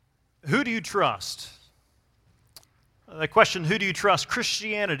Who do you trust? The question, who do you trust?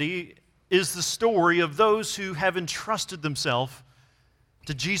 Christianity is the story of those who have entrusted themselves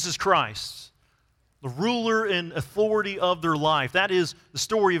to Jesus Christ, the ruler and authority of their life. That is the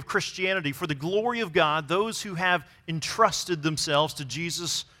story of Christianity. For the glory of God, those who have entrusted themselves to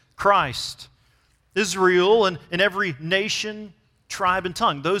Jesus Christ. Israel and every nation, tribe, and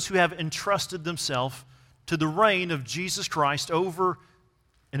tongue, those who have entrusted themselves to the reign of Jesus Christ over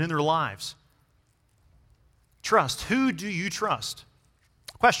and in their lives. Trust. Who do you trust?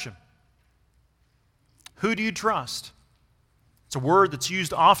 Question. Who do you trust? It's a word that's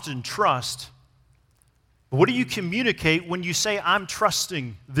used often, trust. But what do you communicate when you say, I'm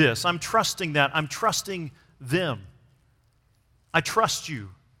trusting this, I'm trusting that, I'm trusting them? I trust you.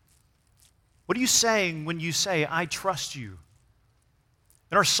 What are you saying when you say, I trust you?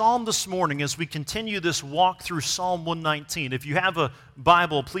 In our psalm this morning, as we continue this walk through Psalm 119, if you have a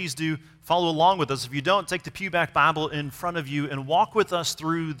Bible, please do follow along with us. If you don't, take the Pewback Bible in front of you and walk with us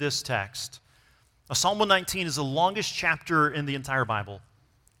through this text. Now, Psalm 119 is the longest chapter in the entire Bible.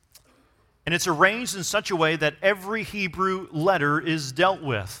 And it's arranged in such a way that every Hebrew letter is dealt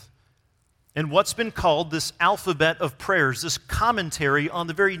with in what's been called this alphabet of prayers, this commentary on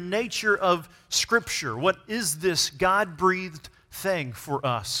the very nature of Scripture. What is this God-breathed thing for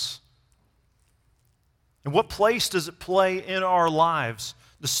us? And what place does it play in our lives?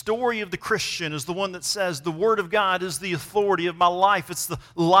 The story of the Christian is the one that says, the Word of God is the authority of my life. It's the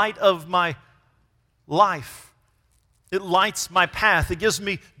light of my life. It lights my path. It gives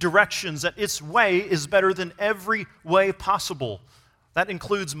me directions, that its way is better than every way possible. That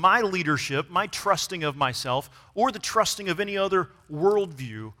includes my leadership, my trusting of myself, or the trusting of any other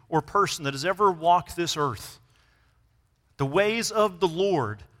worldview or person that has ever walked this earth. The ways of the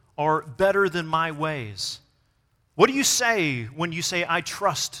Lord are better than my ways. What do you say when you say, I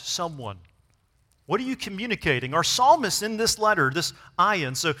trust someone? What are you communicating? Our psalmist in this letter, this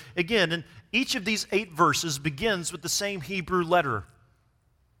ayin, so again, in each of these 8 verses begins with the same Hebrew letter,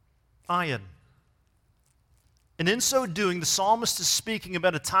 ayin. And in so doing, the psalmist is speaking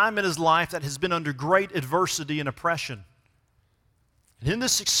about a time in his life that has been under great adversity and oppression. And in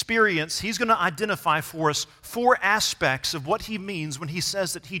this experience, he's going to identify for us 4 aspects of what he means when he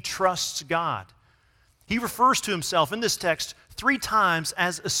says that he trusts God. He refers to himself in this text 3 times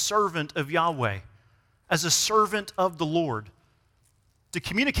as a servant of Yahweh, as a servant of the Lord. To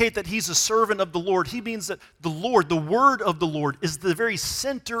communicate that he's a servant of the Lord, he means that the Lord, the word of the Lord, is the very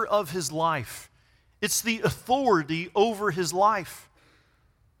center of his life. It's the authority over his life.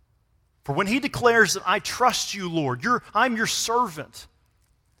 For when he declares that I trust you, Lord, I'm your servant,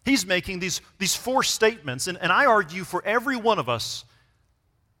 he's making these 4 statements. And I argue for every one of us,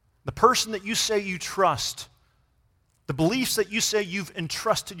 the person that you say you trust, the beliefs that you say you've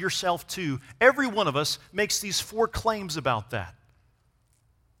entrusted yourself to, every one of us makes these 4 claims about that.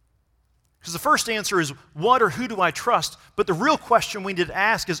 Because the first answer is, what or who do I trust? But the real question we need to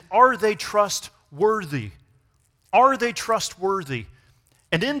ask is, are they trustworthy? Are they trustworthy?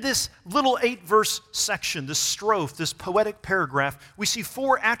 And in this little 8-verse section, this strophe, this poetic paragraph, we see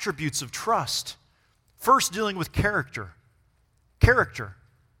 4 attributes of trust. First, dealing with character. Character.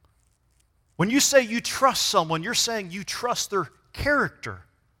 When you say you trust someone, you're saying you trust their character.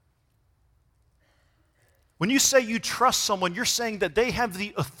 When you say you trust someone, you're saying that they have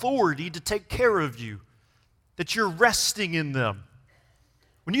the authority to take care of you, that you're resting in them.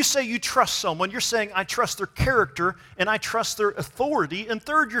 When you say you trust someone, you're saying, I trust their character and I trust their authority. And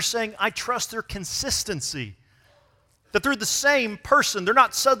third, you're saying, I trust their consistency, that they're the same person. They're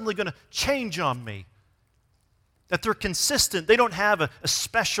not suddenly going to change on me, that they're consistent. They don't have a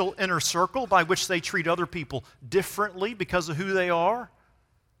special inner circle by which they treat other people differently because of who they are.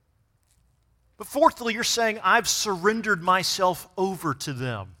 But fourthly, you're saying, I've surrendered myself over to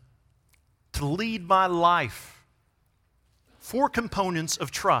them to lead my life. 4 components of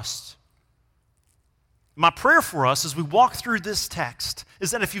trust. My prayer for us as we walk through this text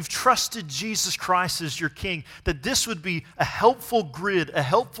is that if you've trusted Jesus Christ as your King, that this would be a helpful grid, a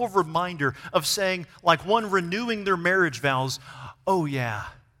helpful reminder of saying, like one renewing their marriage vows, oh yeah,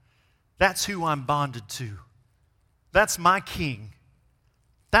 that's who I'm bonded to. That's my King.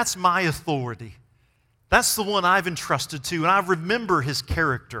 That's my authority. That's the one I've entrusted to, and I remember his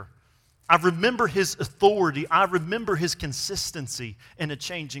character. I remember his authority. I remember his consistency in a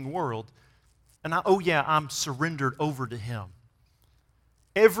changing world. And I'm surrendered over to him.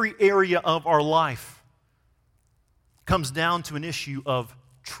 Every area of our life comes down to an issue of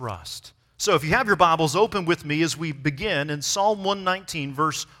trust. So if you have your Bibles, open with me as we begin in Psalm 119,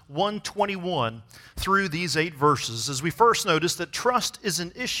 verse 121 through these 8 verses, as we first notice that trust is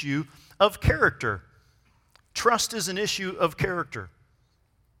an issue of character. Trust is an issue of character.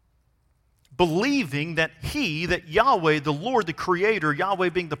 Believing that that Yahweh, the Lord, the Creator, Yahweh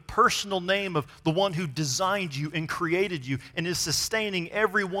being the personal name of the one who designed you and created you and is sustaining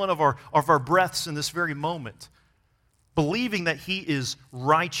every one of our breaths in this very moment. Believing that He is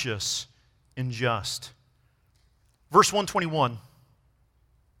righteous and just. Verse 121,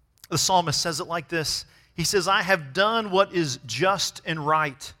 the psalmist says it like this. He says, I have done what is just and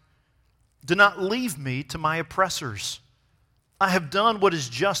right. Do not leave me to my oppressors. I have done what is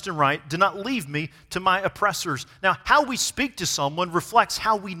just and right. Do not leave me to my oppressors. Now, how we speak to someone reflects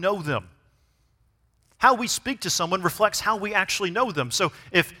how we know them. How we speak to someone reflects how we actually know them. So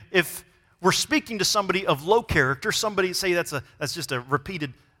if we're speaking to somebody of low character, somebody say that's just a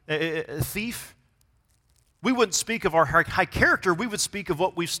repeated thief, we wouldn't speak of our high character, we would speak of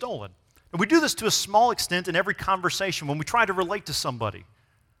what we've stolen. And we do this to a small extent in every conversation when we try to relate to somebody.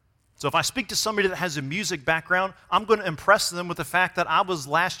 So if I speak to somebody that has a music background, I'm going to impress them with the fact that I was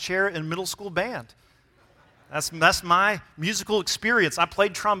last chair in middle school band. That's my musical experience. I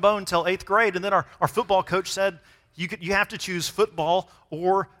played trombone until 8th grade, and then our football coach said, you have to choose football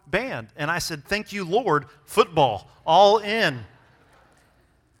or band. And I said, thank you, Lord, football, all in.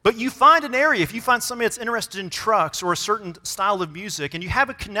 But you find an area, if you find somebody that's interested in trucks or a certain style of music, and you have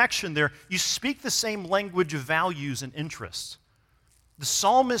a connection there, you speak the same language of values and interests. The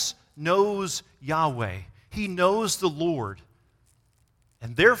psalmist knows Yahweh. He knows the Lord.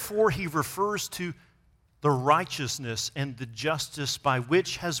 And therefore, he refers to the righteousness and the justice by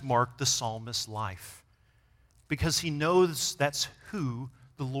which has marked the psalmist's life. Because he knows that's who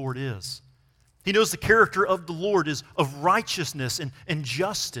the Lord is. He knows the character of the Lord is of righteousness and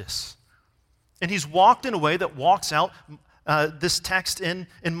justice. And he's walked in a way that walks out this text in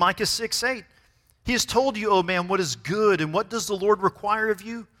Micah 6:8. He has told you, O man, what is good, and what does the Lord require of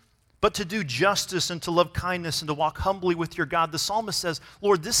you? But to do justice and to love kindness and to walk humbly with your God. The psalmist says,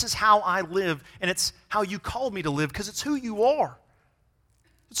 Lord, this is how I live, and it's how you called me to live, because it's who you are.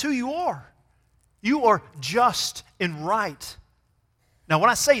 It's who you are. You are just and right. Now, when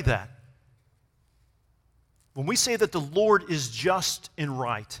I say that, when we say that the Lord is just and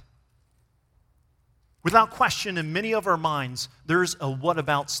right, without question in many of our minds, there's a what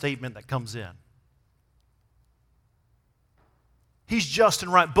about statement that comes in. He's just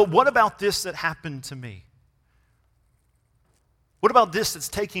and right, but what about this that happened to me? What about this that's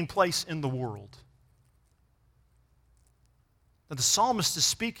taking place in the world? Now, the psalmist is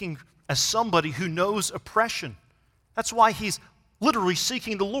speaking as somebody who knows oppression. That's why he's literally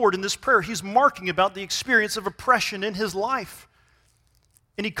seeking the Lord in this prayer. He's marking about the experience of oppression in his life.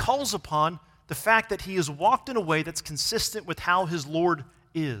 And he calls upon the fact that he has walked in a way that's consistent with how his Lord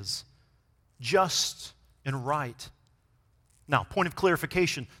is, just and right. Now, point of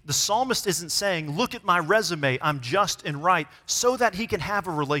clarification, the psalmist isn't saying, look at my resume, I'm just and right, so that he can have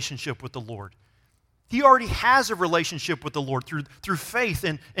a relationship with the Lord. He already has a relationship with the Lord through faith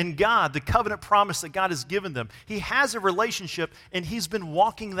in God, the covenant promise that God has given them. He has a relationship, and he's been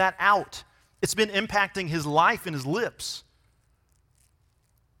walking that out. It's been impacting his life and his lips.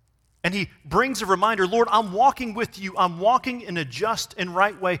 And he brings a reminder, Lord, I'm walking with you. I'm walking in a just and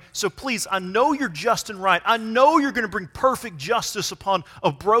right way. So please, I know you're just and right. I know you're going to bring perfect justice upon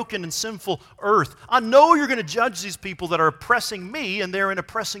a broken and sinful earth. I know you're going to judge these people that are oppressing me and they're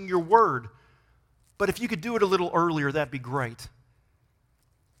oppressing your word. But if you could do it a little earlier, that'd be great.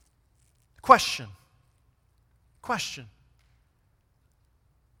 Question.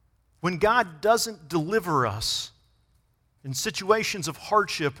 When God doesn't deliver us in situations of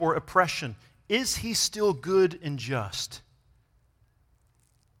hardship or oppression, is he still good and just?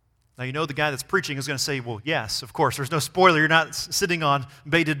 Now, you know the guy that's preaching is going to say, well, yes, of course. There's no spoiler. You're not sitting on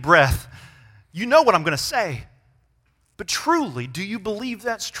bated breath. You know what I'm going to say. But truly, do you believe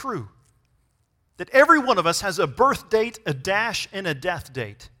that's true? That every one of us has a birth date, a dash, and a death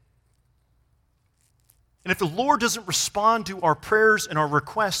date. And if the Lord doesn't respond to our prayers and our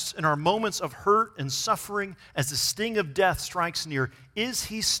requests and our moments of hurt and suffering as the sting of death strikes near, is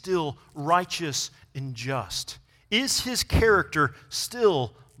he still righteous and just? Is his character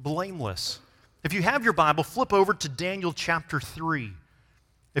still blameless? If you have your Bible, flip over to Daniel chapter 3.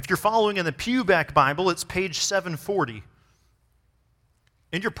 If you're following in the Pewback Bible, it's page 740.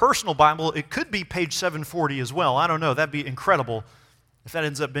 In your personal Bible, it could be page 740 as well. I don't know. That'd be incredible if that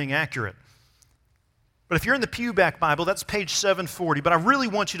ends up being accurate. But if you're in the Pewback Bible, that's page 740. But I really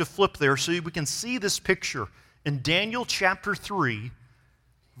want you to flip there so we can see this picture in Daniel chapter 3,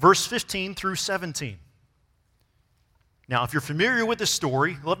 verse 15 through 17. Now, if you're familiar with this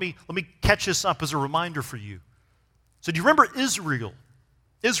story, let me catch this up as a reminder for you. So do you remember Israel?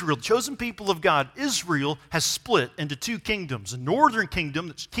 Israel, the chosen people of God, Israel has split into two kingdoms, a northern kingdom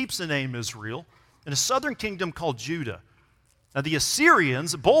that keeps the name Israel, and a southern kingdom called Judah. Now the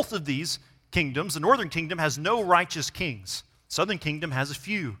Assyrians, both of these kingdoms, the northern kingdom has no righteous kings. The southern kingdom has a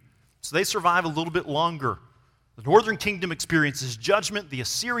few. So they survive a little bit longer. The northern kingdom experiences judgment. The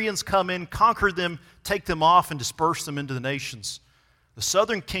Assyrians come in, conquer them, take them off, and disperse them into the nations. The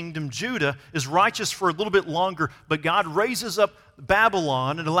southern kingdom, Judah, is righteous for a little bit longer, but God raises up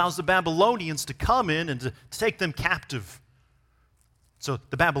Babylon and allows the Babylonians to come in and to take them captive. So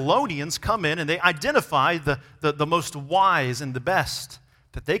the Babylonians come in and they identify the most wise and the best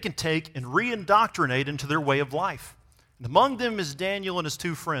that they can take and re-indoctrinate into their way of life. And among them is Daniel and his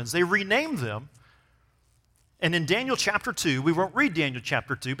two friends. They rename them. And in Daniel chapter 2, we won't read Daniel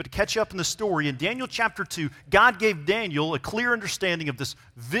chapter 2, but to catch up in the story, in Daniel chapter 2, God gave Daniel a clear understanding of this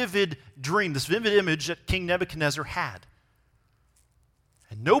vivid dream, this vivid image that King Nebuchadnezzar had.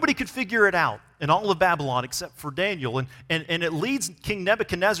 And nobody could figure it out in all of Babylon except for Daniel. And it leads King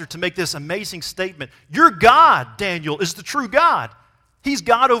Nebuchadnezzar to make this amazing statement. Your God, Daniel, is the true God. He's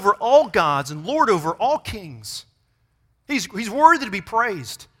God over all gods and Lord over all kings. He's worthy to be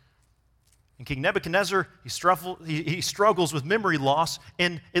praised. And King Nebuchadnezzar, he struggles with memory loss,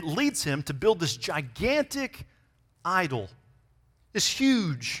 and it leads him to build this gigantic idol, this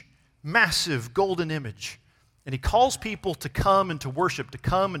huge, massive golden image. And he calls people to come and to worship, to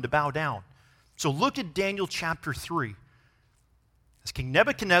come and to bow down. So look at Daniel chapter 3. As King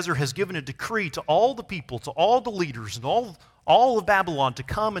Nebuchadnezzar has given a decree to all the people, to all the leaders, and all of Babylon to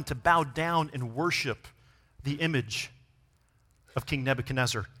come and to bow down and worship the image of King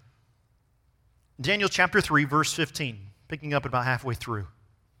Nebuchadnezzar. Daniel chapter 3, verse 15, picking up about halfway through.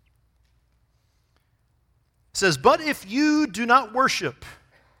 It says, "But if you do not worship,"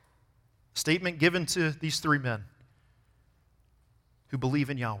 statement given to these three men who believe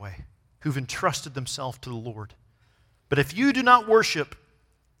in Yahweh, who've entrusted themselves to the Lord. "But if you do not worship,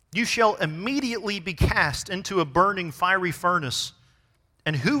 you shall immediately be cast into a burning fiery furnace.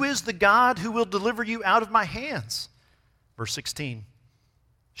 And who is the God who will deliver you out of my hands?" Verse 16.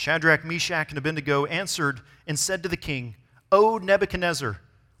 Shadrach, Meshach, and Abednego answered and said to the king, "O Nebuchadnezzar,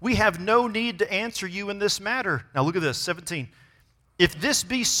 we have no need to answer you in this matter." Now look at this, 17. "If this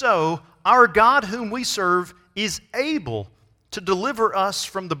be so, our God whom we serve is able to deliver us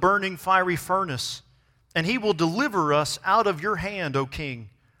from the burning fiery furnace, and he will deliver us out of your hand, O king.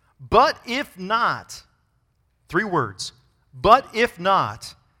 But if not," three words, "but if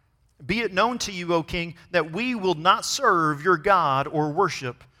not, be it known to you, O king, that we will not serve your God or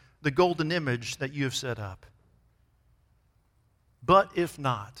worship the golden image that you have set up." But if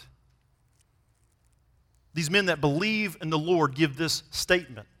not. These men that believe in the Lord give this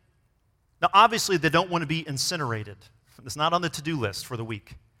statement. Now, obviously, they don't want to be incinerated. It's not on the to-do list for the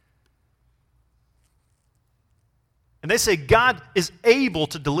week. And they say, God is able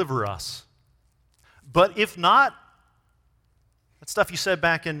to deliver us. But if not, that stuff you said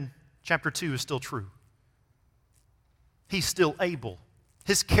back in chapter 2 is still true. He's still able.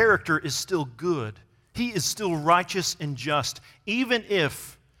 His character is still good. He is still righteous and just, even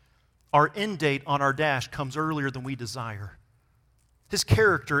if our end date on our dash comes earlier than we desire. His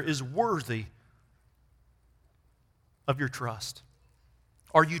character is worthy of your trust.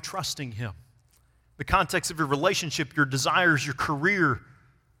 Are you trusting him? The context of your relationship, your desires, your career,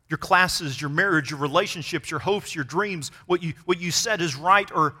 your classes, your marriage, your relationships, your hopes, your dreams, what you said is right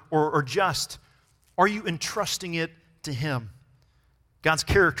or just. Are you entrusting it to him? God's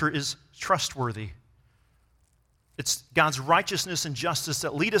character is trustworthy. It's God's righteousness and justice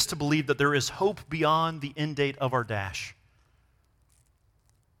that lead us to believe that there is hope beyond the end date of our dash.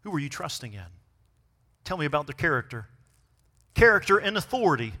 Who are you trusting in? Tell me about their character. Character and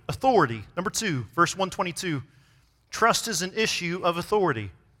authority. Authority. Number 2, verse 122. Trust is an issue of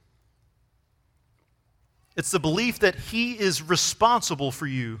authority. It's the belief that he is responsible for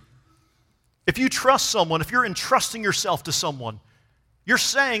you. If you trust someone, if you're entrusting yourself to someone, you're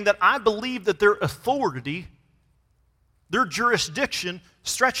saying that I believe that their authority, their jurisdiction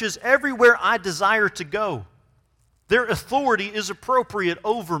stretches everywhere I desire to go. Their authority is appropriate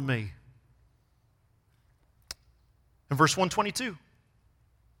over me. In verse 122,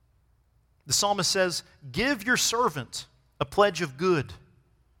 the psalmist says, "Give your servant a pledge of good.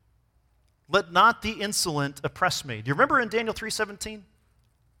 Let not the insolent oppress me." Do you remember in Daniel 3:17?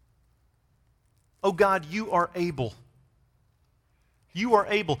 Oh God, you are able. You are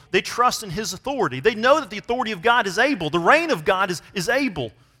able. They trust in his authority. They know that the authority of God is able. The reign of God is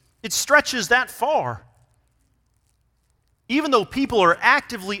able. It stretches that far. Even though people are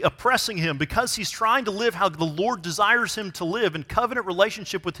actively oppressing him because he's trying to live how the Lord desires him to live in covenant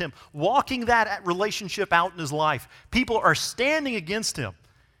relationship with him, walking that relationship out in his life, people are standing against him.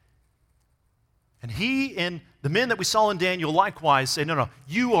 And he and the men that we saw in Daniel likewise say, no,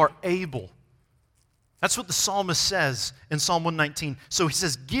 you are able. That's what the psalmist says in Psalm 119. So he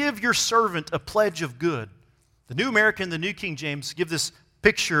says, give your servant a pledge of good. The New American, the New King James, give this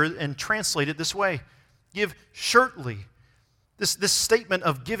picture and translate it this way. Give surely. This statement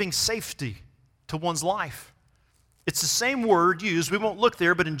of giving safety to one's life. It's the same word used, we won't look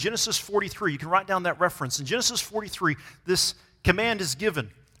there, but in Genesis 43, you can write down that reference. In Genesis 43, this command is given.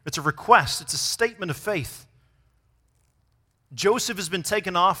 It's a request. It's a statement of faith. Joseph has been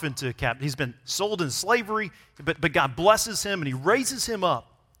taken off into captivity. He's been sold into slavery, but God blesses him and he raises him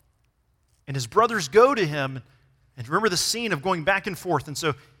up. And his brothers go to him, and remember the scene of going back and forth. And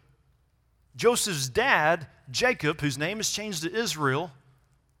so Joseph's dad, Jacob, whose name is changed to Israel,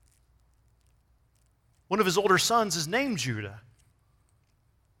 one of his older sons is named Judah.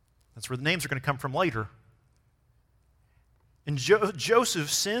 That's where the names are going to come from later. And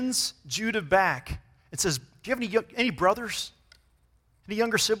Joseph sends Judah back and says, do you have any brothers? Any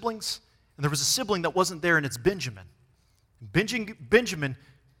younger siblings? And there was a sibling that wasn't there, and it's Benjamin. Benjamin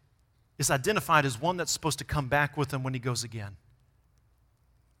is identified as one that's supposed to come back with him when he goes again.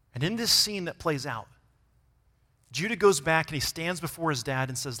 And in this scene that plays out, Judah goes back and he stands before his dad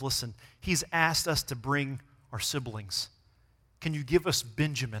and says, listen, he's asked us to bring our siblings. Can you give us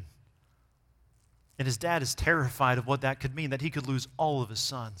Benjamin? And his dad is terrified of what that could mean, that he could lose all of his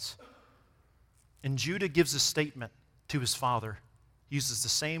sons. And Judah gives a statement to his father. He uses the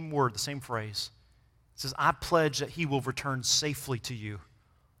same word, the same phrase. He says, I pledge that he will return safely to you.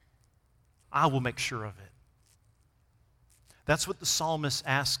 I will make sure of it. That's what the psalmist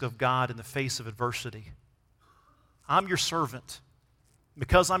asks of God in the face of adversity. I'm your servant.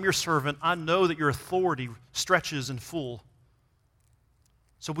 Because I'm your servant, I know that your authority stretches in full.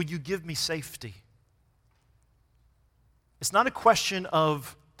 So would you give me safety? It's not a question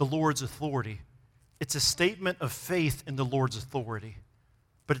of the Lord's authority. It's a statement of faith in the Lord's authority.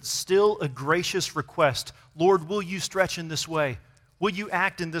 But it's still a gracious request. Lord, will you stretch in this way? Will you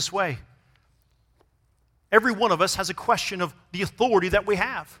act in this way? Every one of us has a question of the authority that we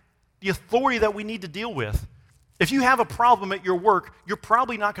have, the authority that we need to deal with. If you have a problem at your work, you're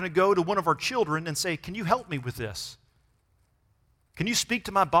probably not going to go to one of our children and say, can you help me with this? Can you speak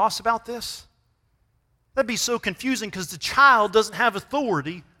to my boss about this? That'd be so confusing because the child doesn't have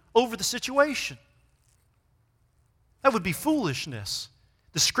authority over the situation. That would be foolishness.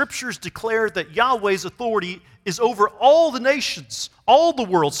 The Scriptures declare that Yahweh's authority is over all the nations, all the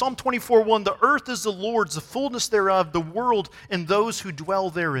world. Psalm 24:1, the earth is the Lord's, the fullness thereof, the world and those who dwell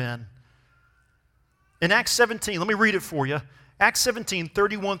therein. In Acts 17, let me read it for you. Acts 17,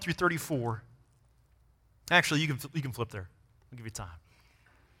 31 through 34. Actually, you can flip there. I'll give you time.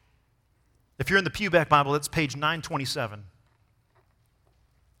 If you're in the Pewback Bible, that's page 927.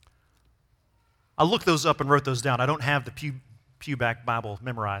 I looked those up and wrote those down. I don't have the Pewback Bible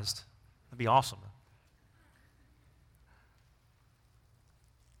memorized. That'd be awesome.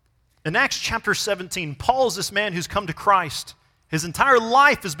 In Acts chapter 17, Paul is this man who's come to Christ. His entire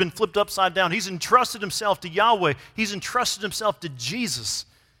life has been flipped upside down. He's entrusted himself to Yahweh. He's entrusted himself to Jesus.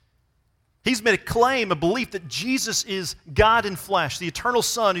 He's made a claim, a belief that Jesus is God in flesh, the eternal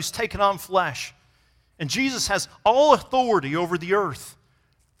Son who's taken on flesh. And Jesus has all authority over the earth.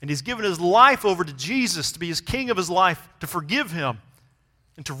 And he's given his life over to Jesus to be his king of his life, to forgive him,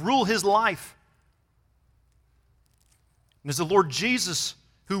 and to rule his life. And as the Lord Jesus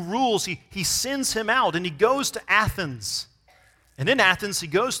who rules, he sends him out and he goes to Athens. And in Athens, he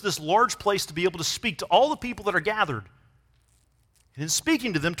goes to this large place to be able to speak to all the people that are gathered. And in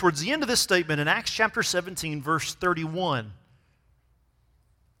speaking to them, towards the end of this statement, in Acts chapter 17, verse 31,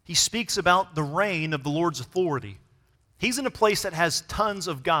 he speaks about the reign of the Lord's authority. He's in a place that has tons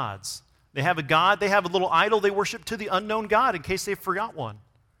of gods. They have a god, they have a little idol they worship to the unknown God in case they forgot one.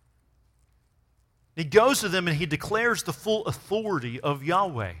 He goes to them and he declares the full authority of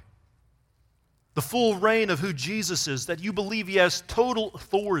Yahweh. The full reign of who Jesus is, that you believe he has total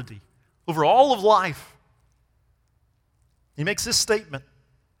authority over all of life. He makes this statement,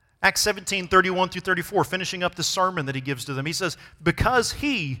 Acts 17, 31 through 34, finishing up the sermon that he gives to them. He says, because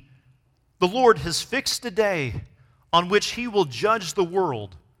he, the Lord, has fixed a day on which he will judge the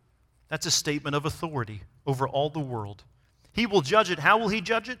world. That's a statement of authority over all the world. He will judge it. How will he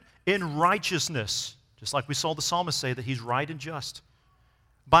judge it? In righteousness, just like we saw the psalmist say that he's right and just,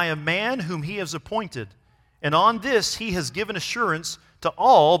 by a man whom he has appointed. And on this he has given assurance to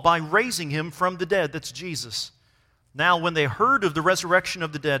all by raising him from the dead. That's Jesus. Now, when they heard of the resurrection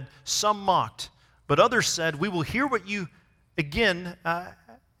of the dead, some mocked, but others said, we will hear you again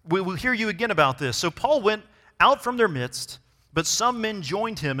about this. So Paul went out from their midst, but some men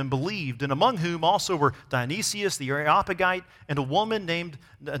joined him and believed, and among whom also were Dionysius the Areopagite and a woman named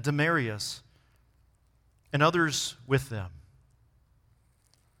Damaris, and others with them.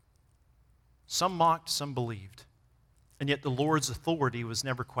 Some mocked, some believed, and yet the Lord's authority was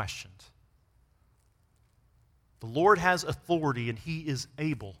never questioned. The Lord has authority, and he is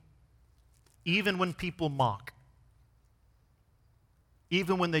able, even when people mock,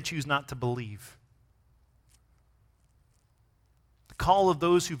 even when they choose not to believe. The call of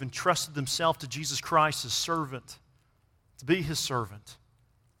those who've entrusted themselves to Jesus Christ as servant, to be his servant,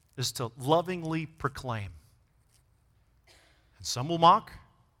 is to lovingly proclaim. And some will mock.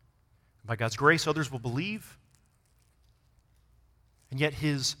 By God's grace, others will believe. And yet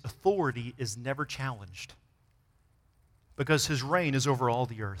his authority is never challenged because his reign is over all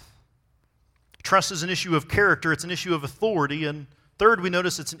the earth. Trust is an issue of character. It's an issue of authority. And third, we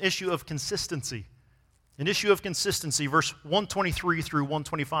notice it's an issue of consistency. An issue of consistency, verse 123 through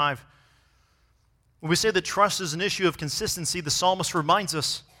 125. When we say that trust is an issue of consistency, the psalmist reminds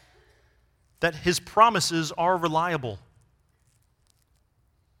us that his promises are reliable.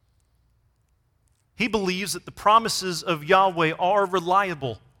 He believes that the promises of Yahweh are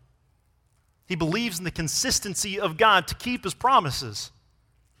reliable. He believes in the consistency of God to keep his promises.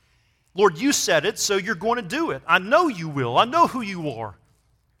 Lord, you said it, so you're going to do it. I know you will. I know who you are.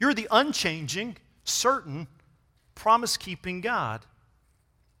 You're the unchanging, certain, promise-keeping God.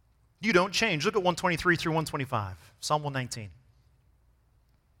 You don't change. Look at 123 through 125, Psalm 119.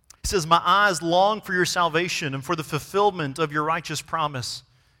 It says, my eyes long for your salvation and for the fulfillment of your righteous promise.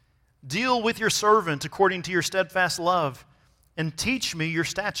 Deal with your servant according to your steadfast love, and teach me your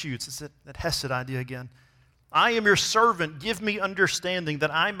statutes. It's that Hesed idea again. I am your servant. Give me understanding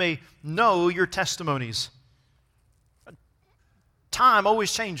that I may know your testimonies. Time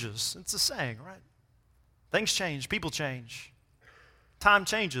always changes. It's a saying, right? Things change. People change. Time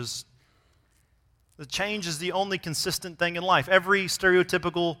changes. The change is the only consistent thing in life. Every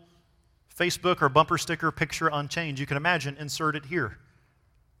stereotypical Facebook or bumper sticker picture on change you can imagine, insert it here.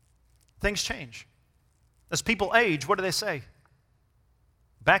 Things change. As people age, what do they say?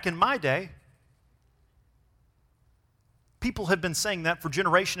 Back in my day, people have been saying that for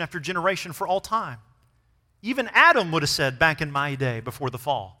generation after generation for all time. Even Adam would have said, back in my day, before the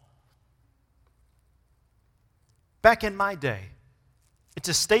fall. Back in my day. It's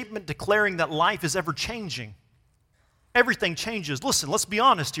a statement declaring that life is ever changing. Everything changes. Listen, let's be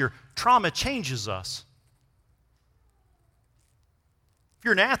honest here. Trauma changes us. If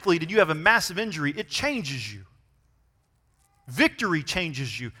you're an athlete and you have a massive injury, it changes you. Victory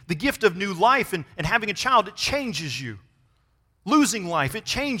changes you. The gift of new life and having a child, it changes you. Losing life, it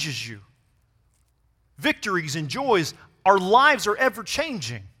changes you. Victories and joys, our lives are ever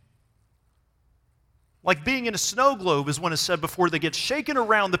changing. Like being in a snow globe, as one has said before, they get shaken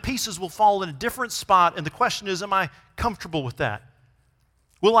around, the pieces will fall in a different spot, and the question is, am I comfortable with that?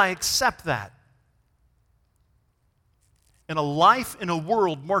 Will I accept that? In a life in a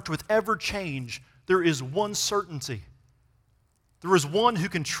world marked with ever change, there is one certainty. There is one who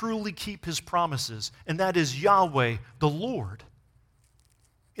can truly keep his promises, and that is Yahweh, the Lord.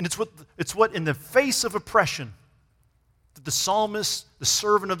 And it's what in the face of oppression that the psalmist, the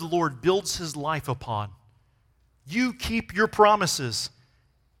servant of the Lord, builds his life upon. You keep your promises.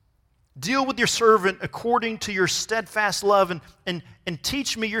 Deal with your servant according to your steadfast love and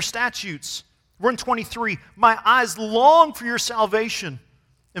teach me your statutes. We're in 23. My eyes long for your salvation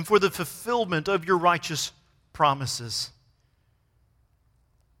and for the fulfillment of your righteous promises.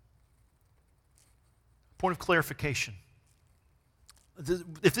 Point of clarification.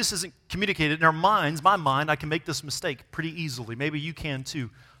 If this isn't communicated in our minds, my mind, I can make this mistake pretty easily. Maybe you can too.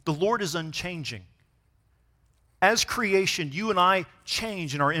 The Lord is unchanging. As creation, you and I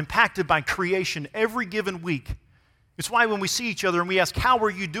change and are impacted by creation every given week. It's why when we see each other and we ask, how are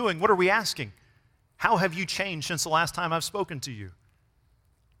you doing? What are we asking? How have you changed since the last time I've spoken to you?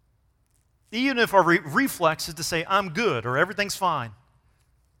 Even if our reflex is to say, I'm good or everything's fine.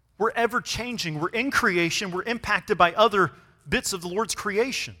 We're ever changing. We're in creation. We're impacted by other bits of the Lord's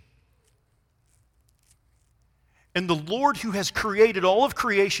creation. And the Lord who has created all of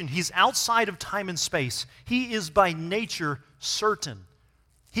creation, he's outside of time and space. He is by nature certain.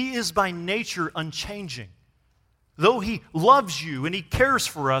 He is by nature unchanging. Though he loves you and he cares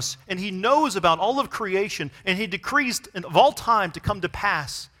for us and he knows about all of creation and he decrees of all time to come to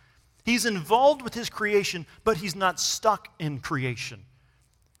pass, he's involved with his creation, but he's not stuck in creation.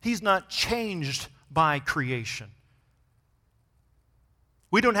 He's not changed by creation.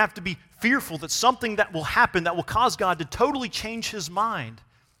 We don't have to be fearful that something that will happen that will cause God to totally change His mind.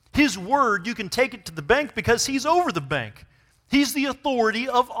 His word, you can take it to the bank because He's over the bank. He's the authority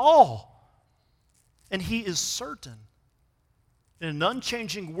of all. And He is certain. In an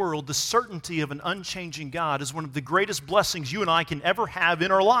unchanging world, the certainty of an unchanging God is one of the greatest blessings you and I can ever have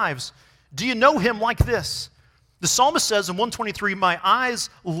in our lives. Do you know Him like this? The psalmist says in 123, "My eyes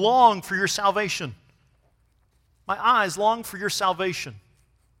long for your salvation." My eyes long for your salvation.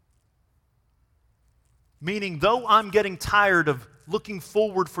 Meaning, though I'm getting tired of looking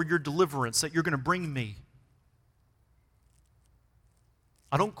forward for your deliverance that you're going to bring me,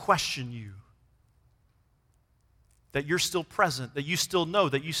 I don't question you. That you're still present, that you still know,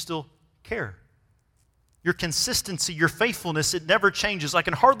 that you still care. Your consistency, your faithfulness, it never changes. I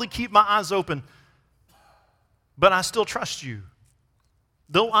can hardly keep my eyes open, but I still trust you.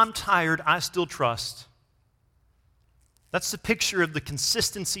 Though I'm tired, I still trust. That's the picture of the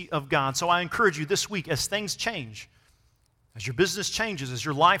consistency of God. So I encourage you this week, as things change, as your business changes, as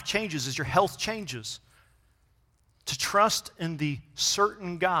your life changes, as your health changes, to trust in the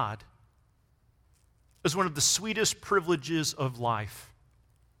certain God is one of the sweetest privileges of life.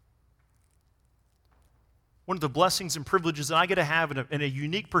 One of the blessings and privileges that I get to have in a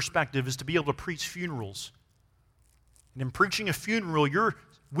unique perspective is to be able to preach funerals. And in preaching a funeral, you're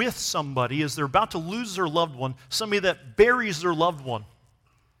with somebody as they're about to lose their loved one, somebody that buries their loved one.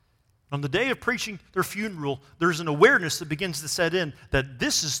 On the day of preaching their funeral, there's an awareness that begins to set in that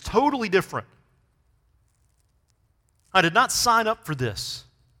this is totally different. I did not sign up for this.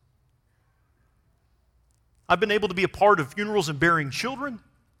 I've been able to be a part of funerals and burying children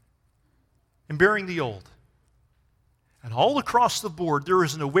and burying the old. And all across the board, there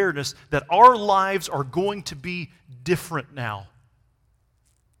is an awareness that our lives are going to be different now.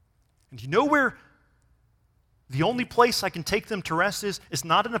 And you know where the only place I can take them to rest is? It's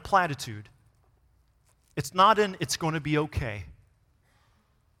not in a platitude. It's not in, it's going to be okay.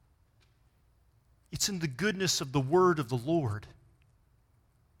 It's in the goodness of the word of the Lord.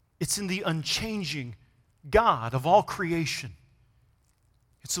 It's in the unchanging God of all creation.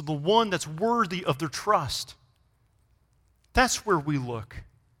 It's the one that's worthy of their trust. That's where we look.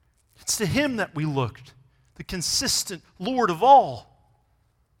 It's to Him that we looked, the consistent Lord of all.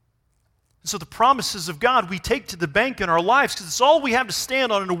 And so the promises of God we take to the bank in our lives because it's all we have to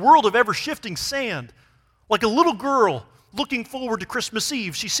stand on in a world of ever-shifting sand. Like a little girl looking forward to Christmas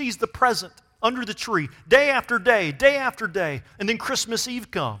Eve, she sees the present under the tree day after day, and then Christmas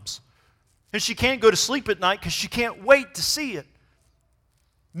Eve comes. And she can't go to sleep at night because she can't wait to see it.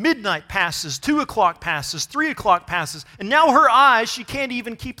 Midnight passes, 2 o'clock passes, 3 o'clock passes, and now her eyes, she can't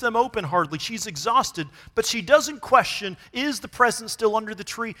even keep them open hardly. She's exhausted, but she doesn't question, is the present still under the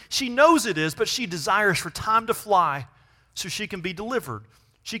tree? She knows it is, but she desires for time to fly so she can be delivered.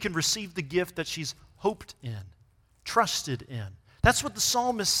 She can receive the gift that she's hoped in, trusted in. That's what the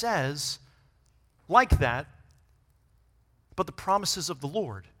psalmist says like that, but the promises of the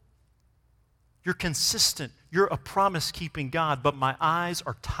Lord. You're consistent. You're a promise-keeping God, but my eyes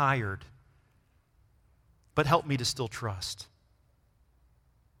are tired. But help me to still trust.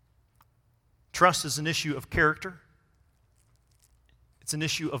 Trust is an issue of character. It's an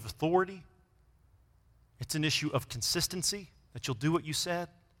issue of authority. It's an issue of consistency, that you'll do what you said,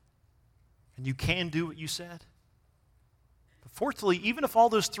 and you can do what you said. But fourthly, even if all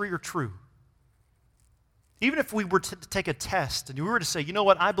those three are true, even if we were to take a test and we were to say, you know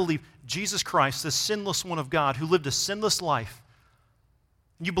what, I believe Jesus Christ, the sinless one of God who lived a sinless life,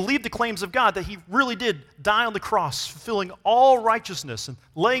 and you believe the claims of God that He really did die on the cross, fulfilling all righteousness and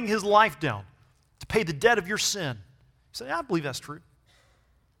laying His life down to pay the debt of your sin. You say, I believe that's true.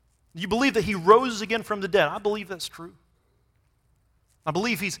 You believe that He rose again from the dead. I believe that's true. I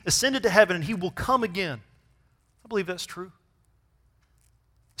believe He's ascended to heaven and He will come again. I believe that's true.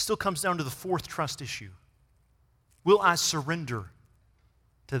 It still comes down to the fourth trust issue. Will I surrender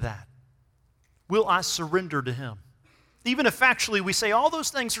to that? Will I surrender to Him? Even if factually we say all those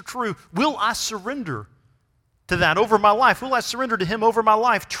things are true, will I surrender to that over my life? Will I surrender to Him over my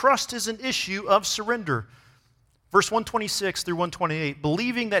life? Trust is an issue of surrender. Verse 126 through 128,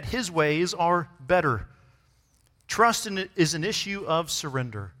 believing that His ways are better. Trust is an issue of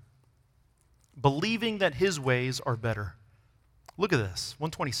surrender. Believing that His ways are better. Look at this,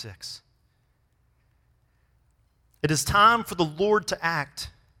 126. It is time for the Lord to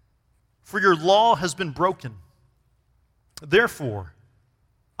act, for your law has been broken. Therefore,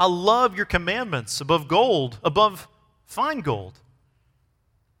 I love your commandments above gold, above fine gold.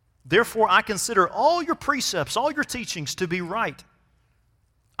 Therefore, I consider all your precepts, all your teachings to be right.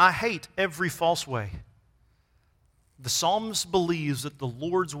 I hate every false way. The psalmist believes that the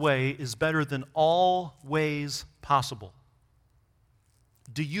Lord's way is better than all ways possible.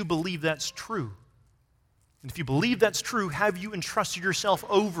 Do you believe that's true? And if you believe that's true, have you entrusted yourself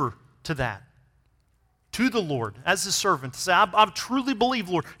over to that? To the Lord as His servant, to say, I truly believe,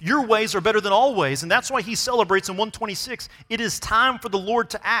 Lord, your ways are better than all ways. And that's why he celebrates in 126, it is time for the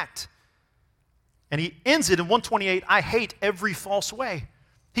Lord to act. And he ends it in 128, I hate every false way.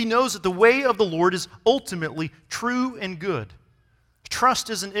 He knows that the way of the Lord is ultimately true and good. Trust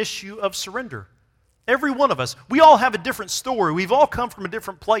is an issue of surrender. Every one of us, we all have a different story. We've all come from a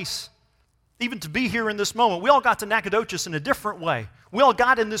different place. Even to be here in this moment, we all got to Nacogdoches in a different way. We all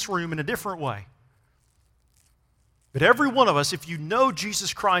got in this room in a different way. But every one of us, if you know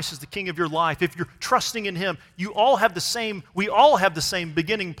Jesus Christ as the King of your life, if you're trusting in Him, we all have the same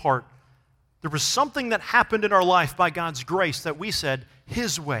beginning part. There was something that happened in our life by God's grace that we said,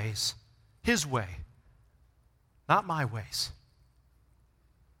 His ways, His way, not my ways.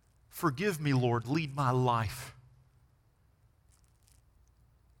 Forgive me, Lord, lead my life.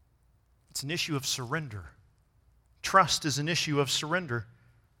 It's an issue of surrender. Trust is an issue of surrender.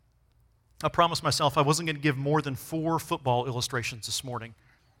 I promised myself I wasn't going to give more than 4 football illustrations this morning.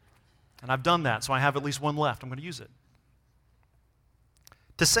 And I've done that, so I have at least one left. I'm going to use it.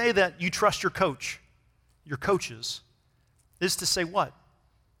 To say that you trust your coach, your coaches, is to say what?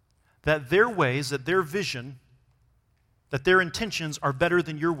 That their ways, that their vision, that their intentions are better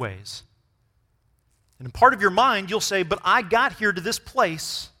than your ways. And in part of your mind, you'll say, but I got here to this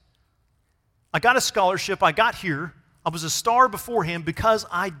place. I got a scholarship. I got here. I was a star before him because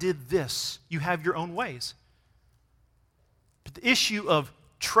I did this. You have your own ways. But the issue of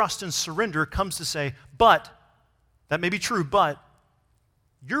trust and surrender comes to say, but, that may be true, but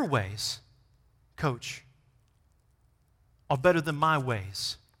your ways, coach, are better than my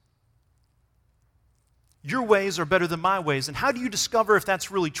ways. Your ways are better than my ways. And how do you discover if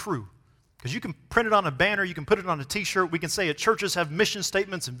that's really true? Because you can print it on a banner, you can put it on a t-shirt, we can say at churches have mission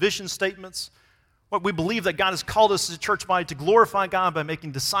statements and vision statements. What we believe that God has called us as a church body to glorify God by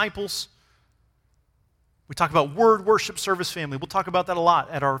making disciples. We talk about word, worship, service, family. We'll talk about that a lot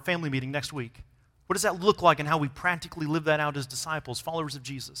at our family meeting next week. What does that look like and how we practically live that out as disciples, followers of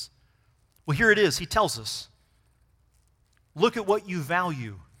Jesus? Well, here it is. He tells us, look at what you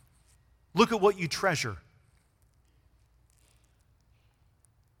value. Look at what you treasure.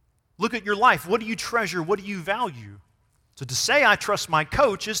 Look at your life. What do you treasure? What do you value? So to say I trust my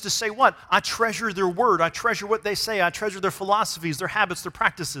coach is to say what? I treasure their word. I treasure what they say. I treasure their philosophies, their habits, their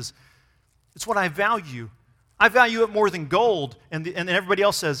practices. It's what I value. I value it more than gold. And everybody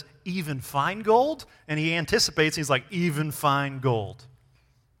else says, even fine gold? And he anticipates, he's like, even fine gold.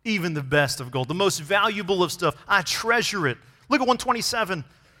 Even the best of gold. The most valuable of stuff. I treasure it. Look at 127.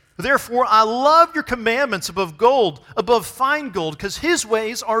 Therefore, I love your commandments above gold, above fine gold, because his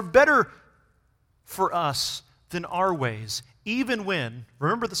ways are better for us than our ways, even when,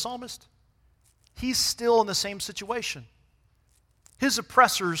 remember the psalmist? He's still in the same situation. His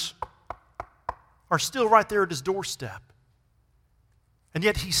oppressors are still right there at his doorstep. And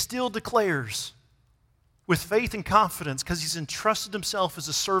yet he still declares with faith and confidence, because he's entrusted himself as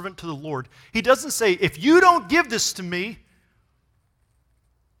a servant to the Lord. He doesn't say, if you don't give this to me,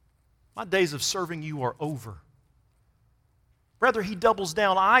 my days of serving you are over. Rather, he doubles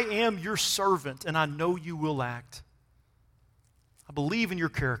down, I am your servant, and I know you will act. I believe in your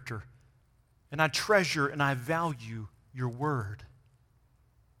character, and I treasure and I value your word.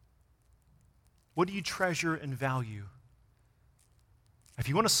 What do you treasure and value? If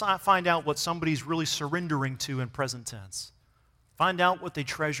you want to find out what somebody's really surrendering to in present tense, find out what they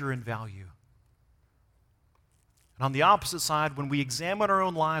treasure and value. And on the opposite side, when we examine our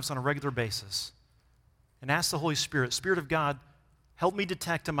own lives on a regular basis and ask the Holy Spirit, Spirit of God, help me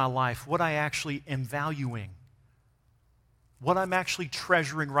detect in my life what I actually am valuing, what I'm actually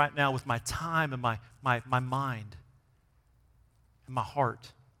treasuring right now with my time and my mind and my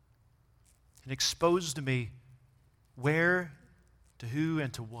heart. And expose to me where, to who,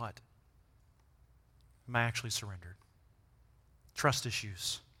 and to what am I actually surrendered. Trust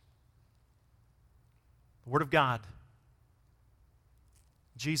issues. The Word of God.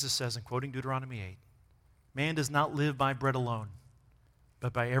 Jesus says, in quoting Deuteronomy 8, man does not live by bread alone,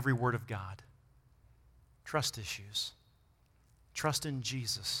 but by every word of God. Trust issues. Trust in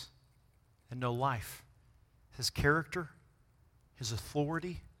Jesus and know life. His character, His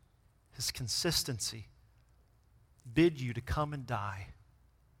authority, His consistency bid you to come and die.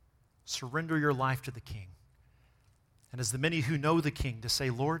 Surrender your life to the King. And as the many who know the King, to say,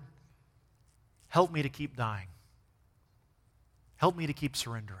 Lord, help me to keep dying. Help me to keep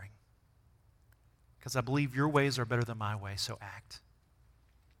surrendering, because I believe your ways are better than my way, so act.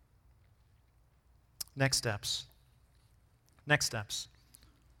 Next steps. Next steps.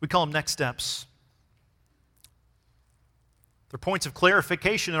 We call them next steps. They're points of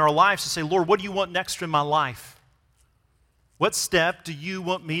clarification in our lives to say, Lord, what do you want next in my life? What step do you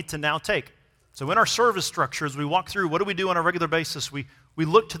want me to now take? So in our service structure, as we walk through, what do we do on a regular basis? We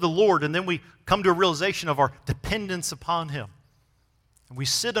look to the Lord, and then we come to a realization of our dependence upon Him. And we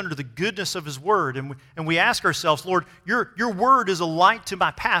sit under the goodness of His Word, and we ask ourselves, Lord, your Word is a light to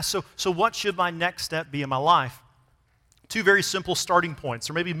my path, so what should my next step be in my life? Two very simple starting points,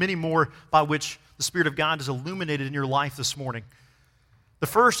 or maybe many more by which the Spirit of God is illuminated in your life this morning. The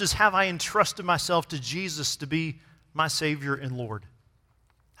first is, have I entrusted myself to Jesus to be my Savior and Lord?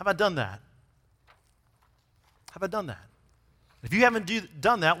 Have I done that? Have I done that? If you haven't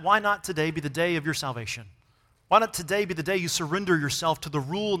done that, why not today be the day of your salvation? Why not today be the day you surrender yourself to the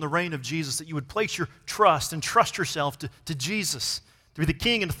rule and the reign of Jesus, that you would place your trust and trust yourself to Jesus, to be the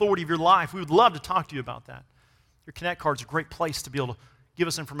king and authority of your life? We would love to talk to you about that. Your Connect card is a great place to be able to give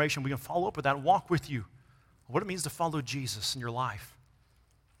us information. We can follow up with that and walk with you on what it means to follow Jesus in your life,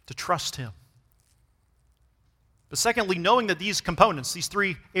 to trust Him. But secondly, knowing that these components, these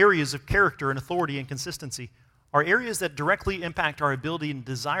three areas of character and authority and consistency, are areas that directly impact our ability and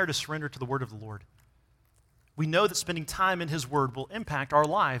desire to surrender to the Word of the Lord. We know that spending time in His Word will impact our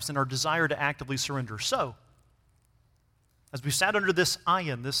lives and our desire to actively surrender. So, as we sat under this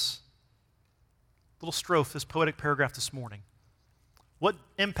ayin, this little strophe, this poetic paragraph this morning, what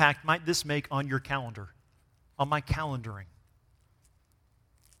impact might this make on your calendar, on my calendaring,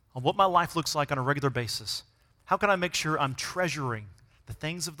 on what my life looks like on a regular basis? How can I make sure I'm treasuring the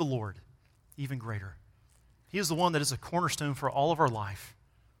things of the Lord even greater? He is the one that is a cornerstone for all of our life.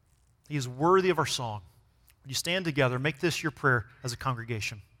 He is worthy of our song. Would you stand together, make this your prayer as a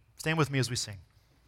congregation? Stand with me as we sing.